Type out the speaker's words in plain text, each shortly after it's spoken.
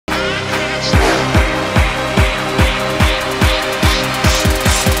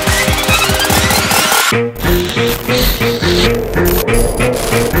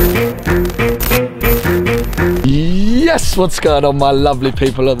Yes, what's going on, my lovely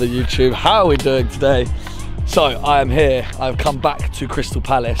people of the YouTube? How are we doing today? So I am here, I've come back to Crystal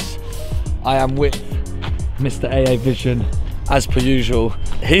Palace. I am with Mr. AA Vision as per usual.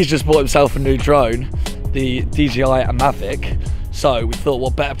 He's just bought himself a new drone, the Dji Mavic. So we thought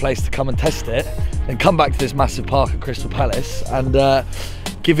what better place to come and test it than come back to this massive park at Crystal Palace and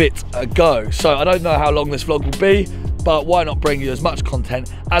give it a go. So I don't know how long this vlog will be, but why not bring you as much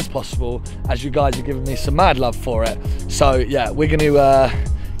content as possible, as you guys are giving me some mad love for it. So yeah, we're going to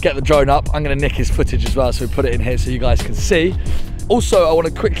get the drone up. I'm going to nick his footage as well, so we put it in here so you guys can see. Also, I want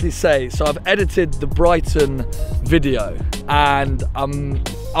to quickly say, so I've edited the Brighton video and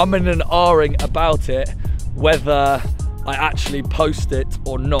I'm in an R-ing about it, whether I actually post it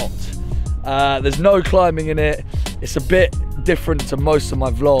or not. There's no climbing in it. It's a bit different to most of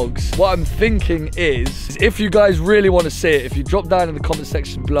my vlogs. What I'm thinking is, if you guys really want to see it, if you drop down in the comment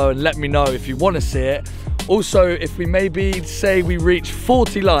section below and let me know if you want to see it. Also, if we maybe say we reach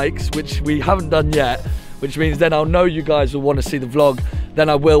 40 likes, which we haven't done yet, which means then I'll know you guys will want to see the vlog, then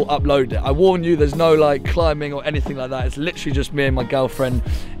I will upload it. I warn you, there's no like climbing or anything like that. It's literally just me and my girlfriend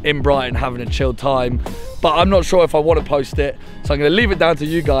in Brighton having a chill time. But I'm not sure if I want to post it, so I'm going to leave it down to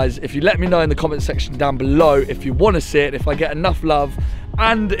you guys. If you let me know in the comment section down below if you want to see it, if I get enough love,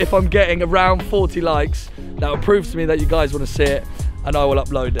 and if I'm getting around 40 likes, that will prove to me that you guys want to see it, and I will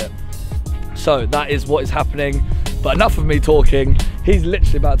upload it. So that is what is happening. But enough of me talking. He's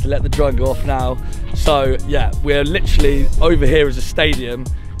literally about to let the drone go off now. So yeah, we're literally over here is a stadium,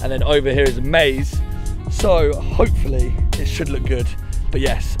 and then over here is a maze. So hopefully it should look good. But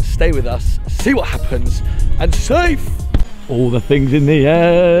yes, stay with us, see what happens, and safe. All the things in the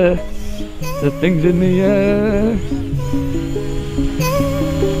air, the things in the air.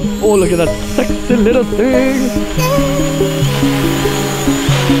 Oh, look at that sexy little thing.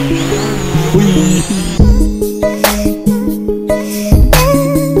 Whee.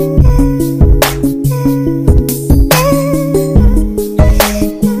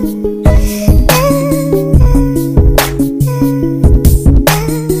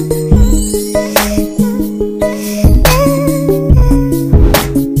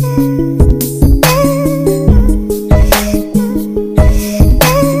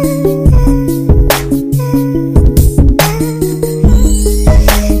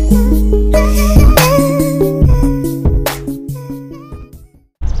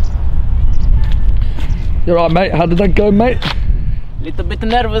 You're right, mate. How did that go, mate? Little bit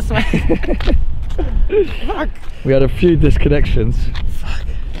nervous, mate. Fuck. We had a few disconnections. Fuck.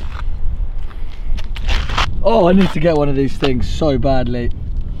 Oh, I need to get one of these things so badly.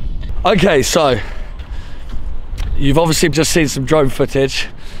 Okay, so you've obviously just seen some drone footage.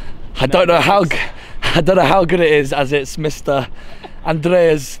 I don't know how good it is, as it's Mr.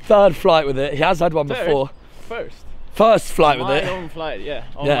 Andrea's third flight with it. He has had one before. First flight with it. My own flight, yeah.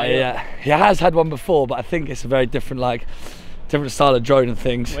 Yeah. He has had one before, but I think it's a very different, different style of drone and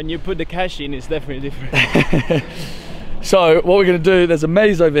things. When you put the cash in, it's definitely different. So what we're going to do, there's a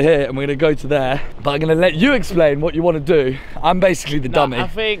maze over here, and we're going to go to there. But I'm going to let you explain what you want to do. I'm basically the dummy. I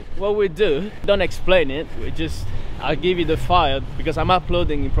think what we do, don't explain it. I'll give you the file, because I'm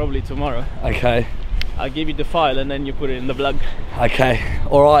uploading it probably tomorrow. Okay. I'll give you the file, and then you put it in the vlog. Okay.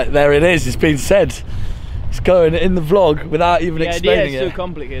 All right. There it is. It's been said. It's going in the vlog without even explaining it. Yeah, it's too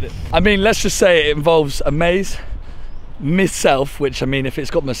complicated. I mean, let's just say it involves a maze, myself, which I mean, if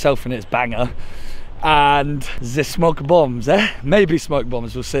it's got myself in it, it's banger, and the smoke bombs, Maybe smoke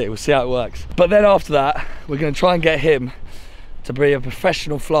bombs, we'll see how it works. But then after that, we're going to try and get him to be a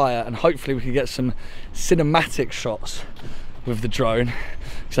professional flyer, and hopefully we can get some cinematic shots with the drone.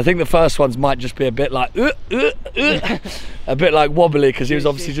 So I think the first ones might just be a bit like, a bit like wobbly, because he was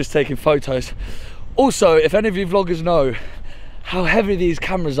obviously just taking photos. Also, if any of you vloggers know how heavy these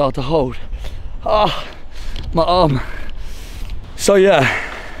cameras are to hold, my arm. So yeah,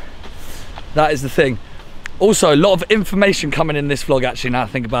 that is the thing. Also, a lot of information coming in this vlog, actually, now I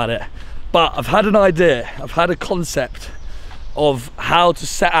think about it. But I've had an idea, I've had a concept of how to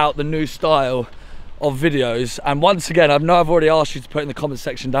set out the new style of videos. And once again, I know I've already asked you to put in the comment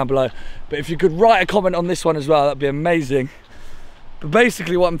section down below, but if you could write a comment on this one as well, that'd be amazing. But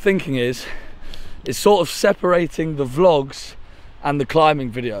basically what I'm thinking is sort of separating the vlogs and the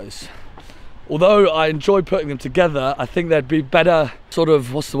climbing videos. Although I enjoy putting them together, I think there'd be better sort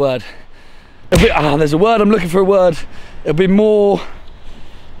of, what's the word? There's a word, I'm looking for a word. It'll be more,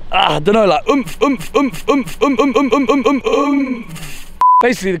 I don't know, like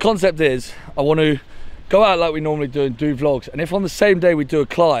Basically the concept is, I want to go out like we normally do and do vlogs, and if on the same day we do a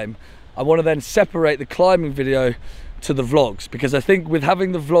climb, I want to then separate the climbing video to the vlogs, because I think with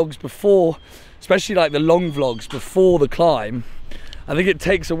having the vlogs before, especially like the long vlogs before the climb, I think it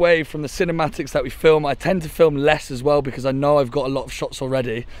takes away from the cinematics that we film. I tend to film less as well because I know I've got a lot of shots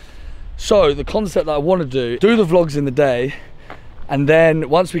already. So the concept that I want to do the vlogs in the day, and then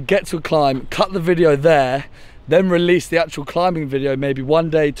once we get to a climb, cut the video there, then release the actual climbing video maybe 1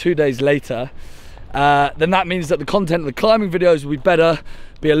 day, 2 days later. Then that means that the content of the climbing videos will be better,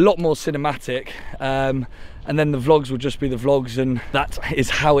 be a lot more cinematic, and then the vlogs will just be the vlogs, and that is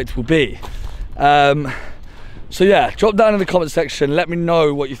how it will be. So yeah, drop down in the comment section, let me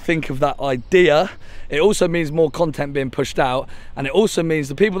know what you think of that idea. It also means more content being pushed out, and it also means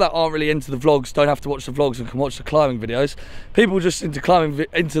the people that aren't really into the vlogs don't have to watch the vlogs and can watch the climbing videos. People just into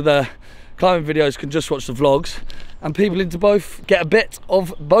the climbing videos can just watch the vlogs, and people into both get a bit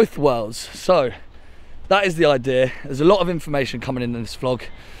of both worlds. So that is the idea. There's a lot of information coming in this vlog,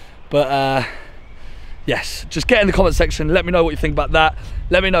 but yes, just get in the comment section, let me know what you think about that.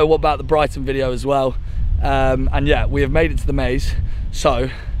 Let me know what about the Brighton video as well. And yeah, we have made it to the maze, so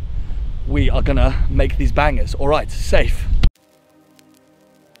we are gonna make these bangers. All right, safe.